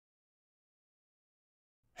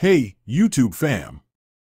Hey, YouTube fam!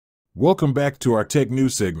 Welcome back to our tech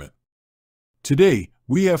news segment. Today,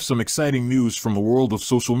 we have some exciting news from the world of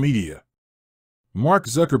social media. Mark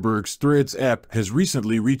Zuckerberg's Threads app has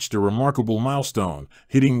recently reached a remarkable milestone,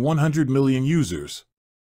 hitting 100 million users.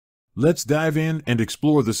 Let's dive in and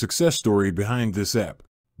explore the success story behind this app.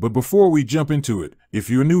 But before we jump into it, if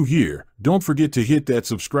you're new here, don't forget to hit that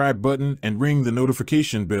subscribe button and ring the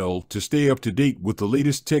notification bell to stay up to date with the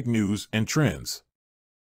latest tech news and trends.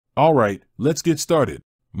 Alright, let's get started.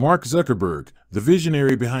 Mark Zuckerberg, the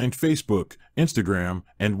visionary behind Facebook, Instagram,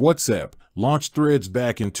 and WhatsApp, launched Threads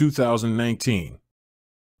back in 2019.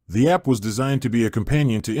 The app was designed to be a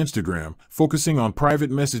companion to Instagram, focusing on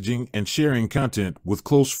private messaging and sharing content with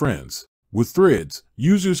close friends. With Threads,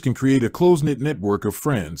 users can create a close-knit network of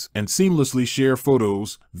friends and seamlessly share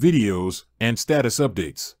photos, videos, and status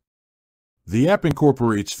updates. The app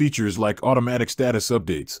incorporates features like automatic status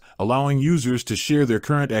updates, allowing users to share their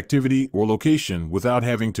current activity or location without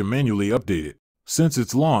having to manually update it. Since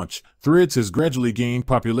its launch, Threads has gradually gained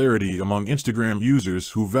popularity among Instagram users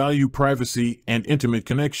who value privacy and intimate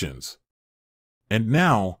connections. And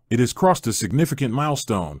now, it has crossed a significant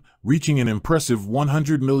milestone, reaching an impressive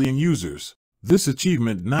 100 million users. This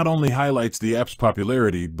achievement not only highlights the app's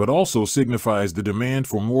popularity but also signifies the demand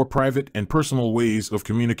for more private and personal ways of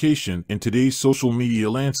communication in today's social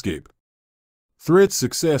media landscape. Threads'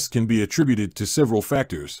 success can be attributed to several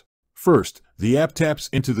factors. First, the app taps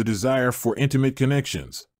into the desire for intimate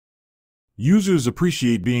connections. Users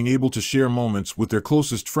appreciate being able to share moments with their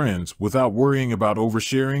closest friends without worrying about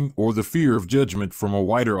oversharing or the fear of judgment from a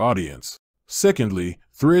wider audience. Secondly,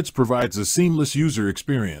 Threads provides a seamless user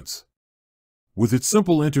experience. With its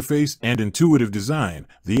simple interface and intuitive design,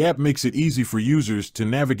 the app makes it easy for users to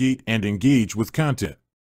navigate and engage with content.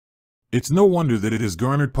 It's no wonder that it has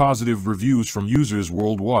garnered positive reviews from users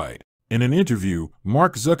worldwide. In an interview,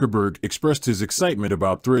 Mark Zuckerberg expressed his excitement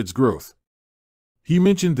about Threads' growth. He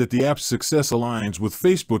mentioned that the app's success aligns with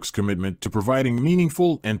Facebook's commitment to providing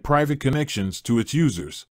meaningful and private connections to its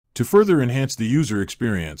users. To further enhance the user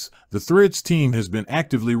experience, the Threads team has been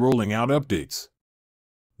actively rolling out updates.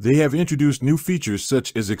 They have introduced new features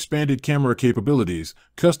such as expanded camera capabilities,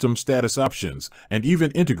 custom status options, and even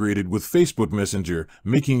integrated with Facebook Messenger,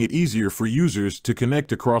 making it easier for users to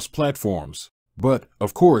connect across platforms. But,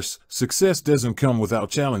 of course, success doesn't come without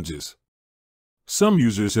challenges. Some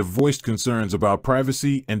users have voiced concerns about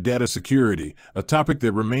privacy and data security, a topic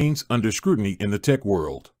that remains under scrutiny in the tech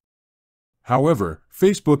world. However,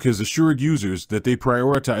 Facebook has assured users that they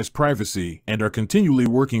prioritize privacy and are continually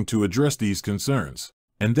working to address these concerns.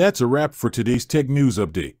 And that's a wrap for today's tech news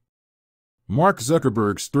update. Mark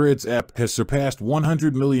Zuckerberg's Threads app has surpassed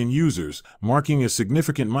 100 million users, marking a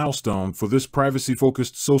significant milestone for this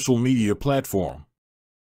privacy-focused social media platform.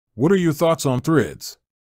 What are your thoughts on Threads?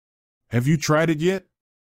 Have you tried it yet?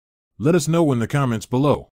 Let us know in the comments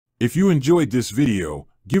below. If you enjoyed this video,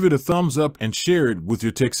 give it a thumbs up and share it with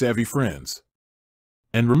your tech-savvy friends.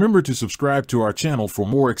 And remember to subscribe to our channel for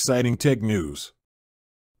more exciting tech news.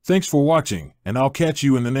 Thanks for watching, and I'll catch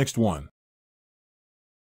you in the next one.